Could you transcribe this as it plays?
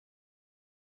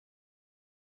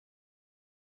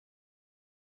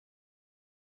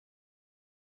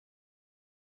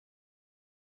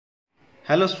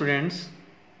Hello students,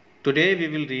 today we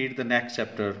will read the next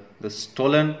chapter, The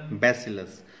Stolen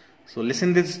Bacillus. So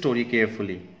listen this story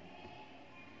carefully.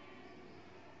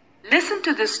 Listen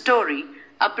to this story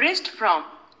abridged from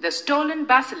The Stolen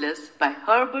Bacillus by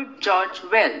Herbert George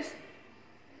Wells.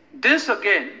 This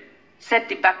again, said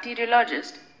the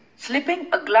bacteriologist, slipping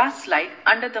a glass slide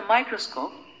under the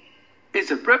microscope,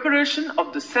 is a preparation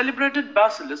of the celebrated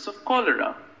bacillus of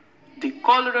cholera, the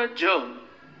cholera germ.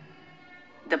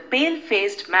 The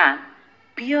pale-faced man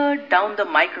peered down the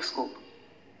microscope.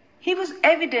 He was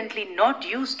evidently not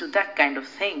used to that kind of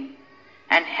thing,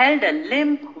 and held a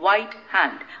limp white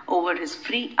hand over his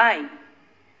free eye.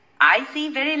 "I see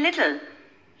very little,"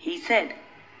 he said.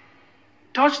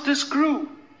 "Touch the screw,"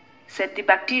 said the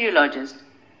bacteriologist.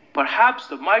 "Perhaps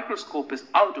the microscope is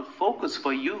out of focus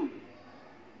for you.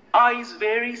 Eyes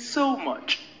vary so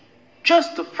much.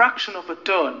 Just the fraction of a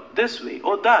turn this way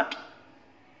or that."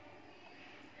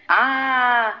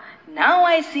 "Ah, now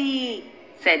I see,"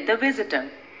 said the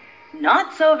visitor.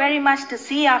 "Not so very much to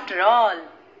see after all.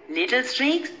 Little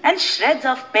streaks and shreds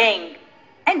of pink.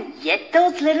 And yet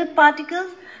those little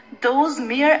particles, those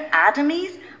mere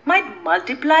atomies, might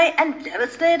multiply and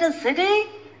devastate a city?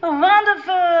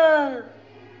 Wonderful!"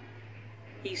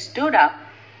 He stood up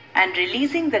and,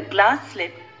 releasing the glass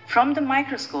slip from the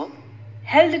microscope,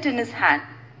 held it in his hand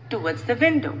towards the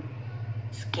window.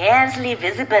 "Scarcely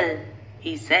visible,"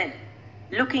 he said,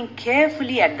 looking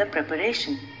carefully at the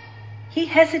preparation. He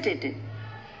hesitated.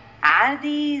 "Are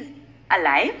these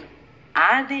alive?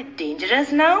 Are they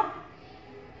dangerous now?"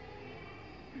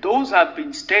 "Those have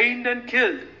been stained and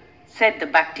killed," said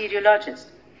the bacteriologist.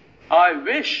 "I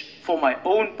wish, for my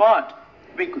own part,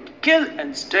 we could kill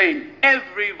and stain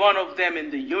every one of them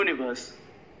in the universe."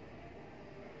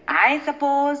 "I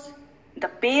suppose,"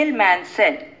 the pale man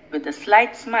said with a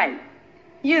slight smile,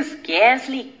 "you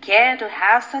scarcely care to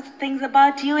have such things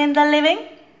about you in the living,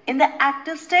 in the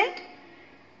active state?"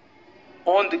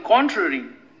 "On the contrary,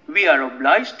 we are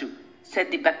obliged to,"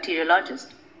 said the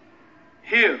bacteriologist.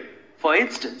 "Here, for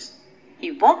instance."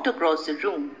 He walked across the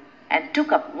room and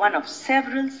took up one of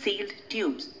several sealed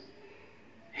tubes.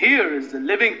 "Here is the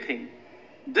living thing.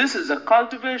 This is a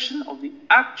cultivation of the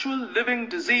actual living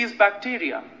disease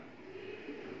bacteria."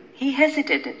 He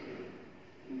hesitated.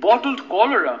 "Bottled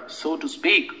cholera, so to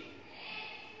speak."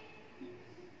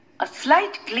 A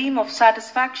slight gleam of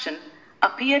satisfaction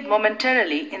appeared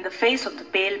momentarily in the face of the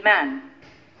pale man.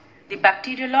 The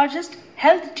bacteriologist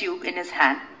held the tube in his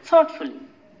hand thoughtfully.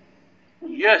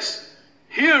 "Yes,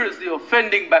 here is the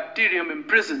offending bacterium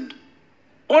imprisoned.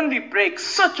 Only break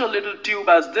such a little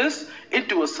tube as this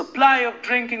into a supply of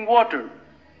drinking water.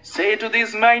 Say to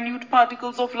these minute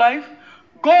particles of life,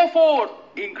 'Go forth,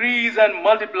 increase and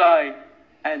multiply.'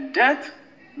 And death,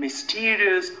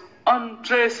 mysterious,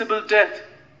 untraceable death,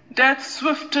 death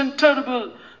swift and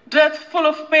terrible, death full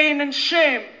of pain and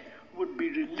shame, would be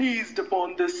released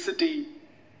upon this city."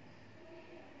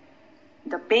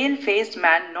 The pale-faced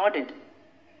man nodded.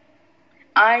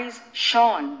 Eyes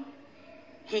shone.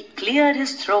 He cleared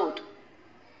his throat.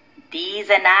 "These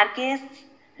anarchists,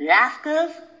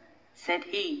 rascals," said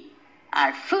he,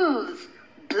 "are fools,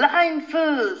 blind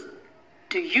fools,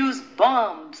 to use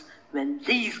bombs when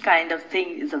this kind of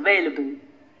thing is available.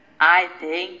 I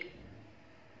think—"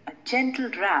 A gentle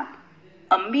rap,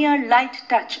 a mere light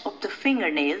touch of the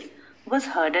fingernails, was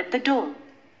heard at the door.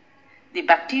 The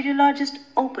bacteriologist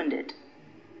opened it.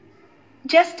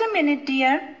 "Just a minute,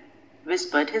 dear,"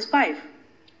 whispered his wife.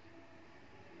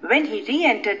 When he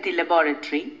re-entered the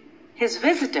laboratory, his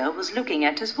visitor was looking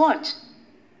at his watch.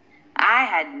 "I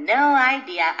had no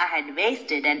idea I had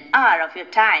wasted an hour of your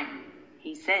time,"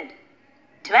 he said.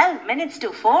 12 minutes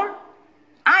to 4?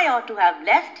 I ought to have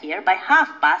left here by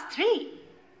 3:30.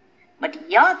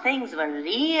 But your things were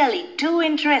really too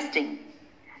interesting.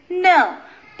 No,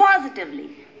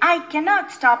 positively, I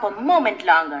cannot stop a moment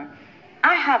longer.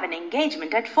 I have an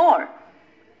engagement at 4.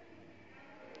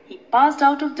 He passed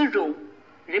out of the room,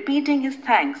 repeating his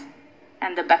thanks,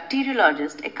 and the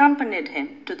bacteriologist accompanied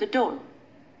him to the door,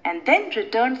 and then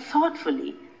returned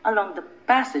thoughtfully along the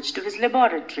passage to his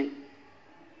laboratory.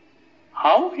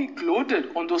 How he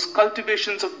gloated on those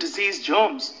cultivations of disease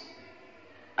germs!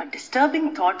 A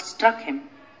disturbing thought struck him.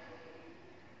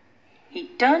 He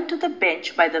turned to the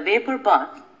bench by the vapor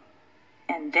bath,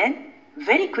 and then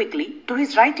very quickly to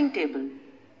his writing table.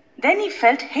 Then he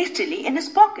felt hastily in his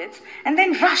pockets and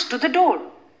then rushed to the door.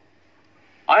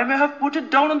 "I may have put it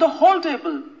down on the hall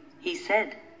table," he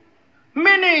said.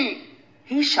 "Minnie!"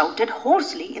 he shouted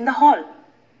hoarsely in the hall.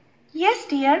 "Yes,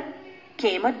 dear,"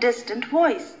 came a distant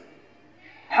voice.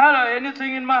 "Had I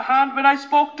anything in my hand when I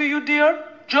spoke to you, dear,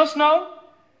 just now?"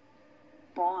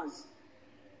 Pause.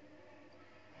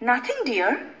 Nothing,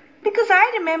 dear, because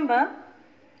I remember.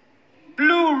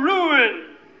 Blue ruin!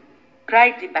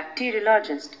 Cried the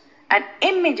bacteriologist, and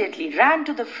immediately ran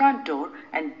to the front door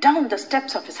and down the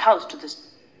steps of his house to the...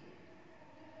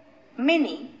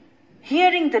 Minnie,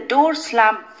 hearing the door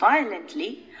slam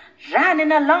violently, ran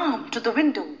in alarm to the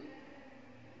window.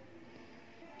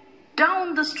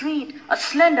 Down the street, a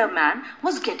slender man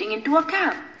was getting into a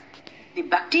cab. The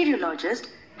bacteriologist,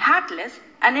 hatless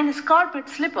and in his carpet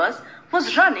slippers,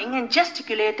 was running and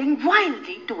gesticulating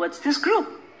wildly towards this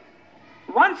group.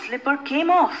 One slipper came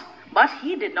off, but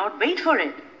he did not wait for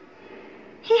it.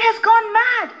 "He has gone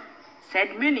mad,"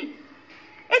 said Minnie.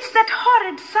 "It's that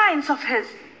horrid science of his."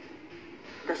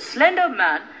 The slender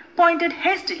man pointed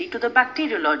hastily to the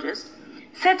bacteriologist,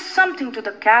 said something to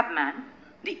the cabman,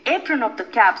 the apron of the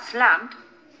cab slammed,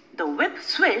 the whip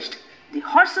swished, the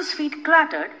horse's feet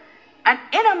clattered, and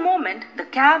in a moment the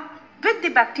cab, with the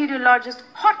bacteriologist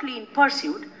hotly in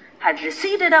pursuit, had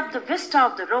receded up the vista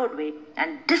of the roadway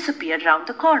and disappeared round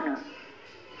the corner.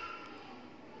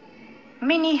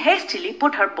 Minnie hastily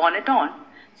put her bonnet on,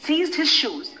 seized his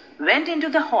shoes, went into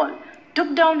the hall,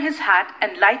 took down his hat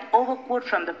and light overcoat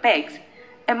from the pegs,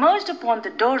 emerged upon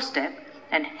the doorstep,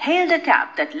 and hailed a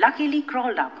cab that luckily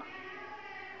crawled up.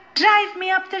 "Drive me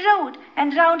up the road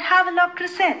and round Havelock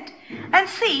Crescent, and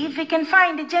see if we can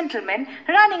find a gentleman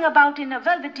running about in a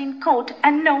velveteen coat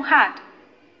and no hat."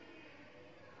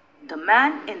 The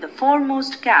man in the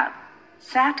foremost cab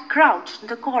sat crouched in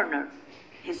the corner,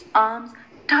 his arms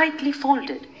tightly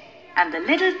folded, and the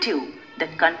little tube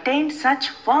that contained such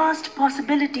vast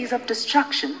possibilities of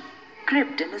destruction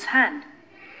gripped in his hand.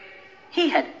 He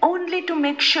had only to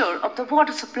make sure of the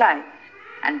water supply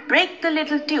and break the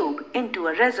little tube into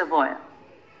a reservoir.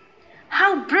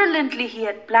 How brilliantly he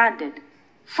had planned it,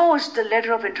 forged the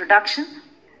letter of introduction,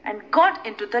 and got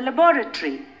into the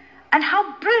laboratory, and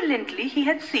how brilliantly he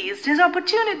had seized his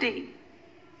opportunity.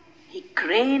 He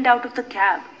craned out of the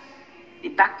cab. The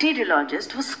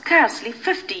bacteriologist was scarcely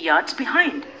 50 yards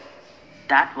behind.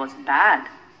 That was bad.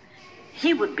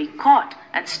 He would be caught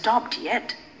and stopped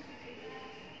yet.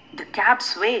 The cab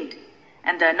swayed,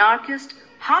 and the anarchist,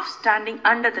 half standing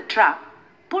under the trap,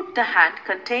 put the hand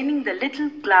containing the little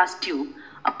glass tube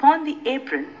upon the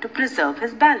apron to preserve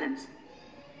his balance.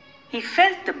 He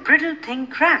felt the brittle thing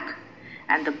crack,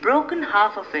 and the broken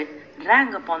half of it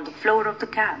rang upon the floor of the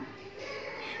cab.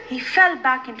 He fell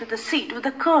back into the seat with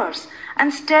a curse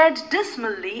and stared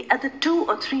dismally at the 2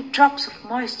 or 3 drops of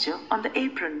moisture on the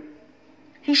apron.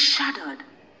 He shuddered.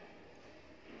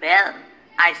 "Well,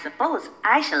 I suppose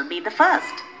I shall be the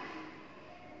first."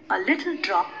 A little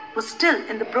drop was still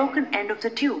in the broken end of the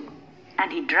tube,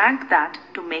 and he drank that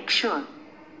to make sure.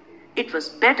 It was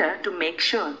better to make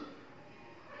sure.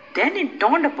 Then it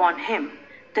dawned upon him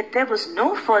that there was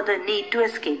no further need to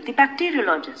escape the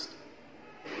bacteriologist.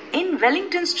 In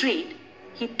Wellington Street,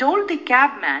 he told the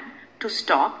cabman to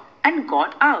stop and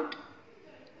got out.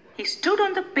 He stood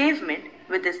on the pavement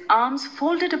with his arms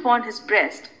folded upon his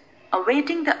breast,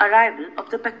 awaiting the arrival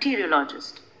of the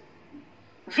bacteriologist.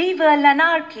 "Viva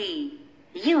l'anarchy!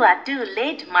 You are too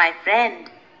late, my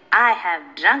friend. I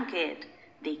have drunk it.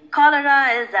 The cholera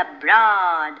is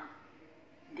abroad."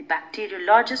 The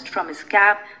bacteriologist from his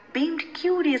cab beamed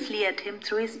curiously at him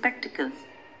through his spectacles.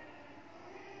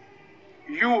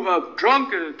 "You have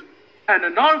drunk it. An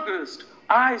anarchist.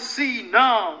 I see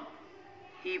now."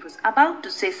 He was about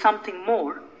to say something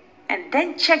more, and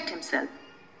then checked himself.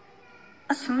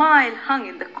 A smile hung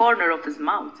in the corner of his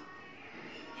mouth.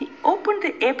 He opened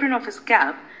the apron of his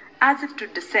cab as if to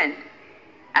descend,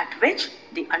 at which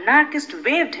the anarchist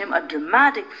waved him a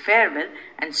dramatic farewell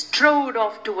and strode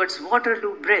off towards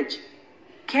Waterloo Bridge,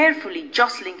 carefully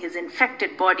jostling his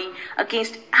infected body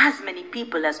against as many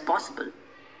people as possible.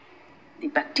 The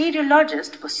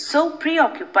bacteriologist was so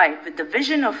preoccupied with the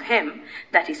vision of him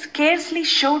that he scarcely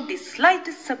showed the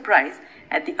slightest surprise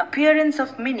at the appearance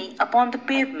of Minnie upon the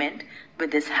pavement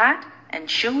with his hat and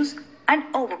shoes and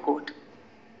overcoat.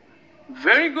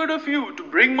 "Very good of you to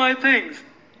bring my things,"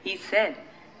 he said,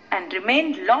 and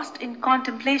remained lost in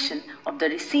contemplation of the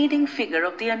receding figure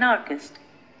of the anarchist.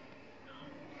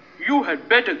 "You had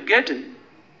better get in,"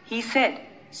 he said,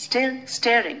 still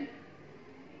staring.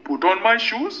 "Put on my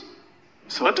shoes?"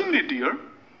 "Certainly, dear,"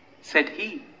 said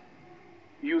he.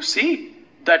 "You see,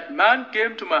 that man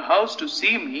came to my house to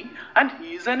see me, and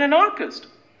he is an anarchist.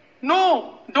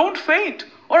 No, don't faint,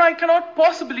 or I cannot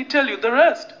possibly tell you the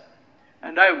rest.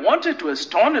 And I wanted to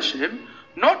astonish him,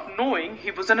 not knowing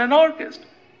he was an anarchist,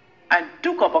 and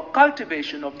took up a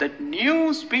cultivation of that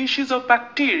new species of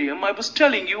bacterium I was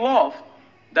telling you of,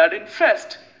 that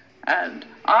infest, and,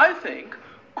 I think,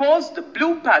 caused the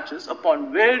blue patches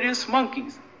upon various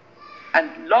monkeys.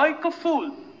 And like a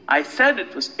fool, I said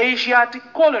it was Asiatic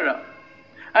cholera.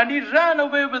 And he ran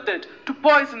away with it to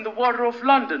poison the water of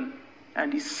London.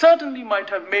 And he certainly might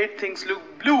have made things look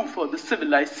blue for the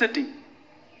civilized city.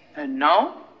 And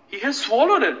now he has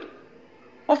swallowed it.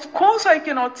 Of course I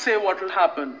cannot say what will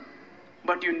happen.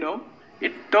 But you know,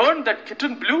 it turned that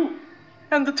kitten blue,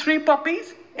 and the 3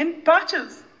 puppies in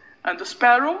patches, and the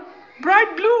sparrow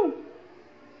bright blue.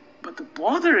 But the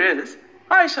bother is,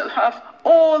 I shall have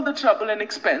all the trouble and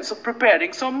expense of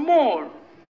preparing some more.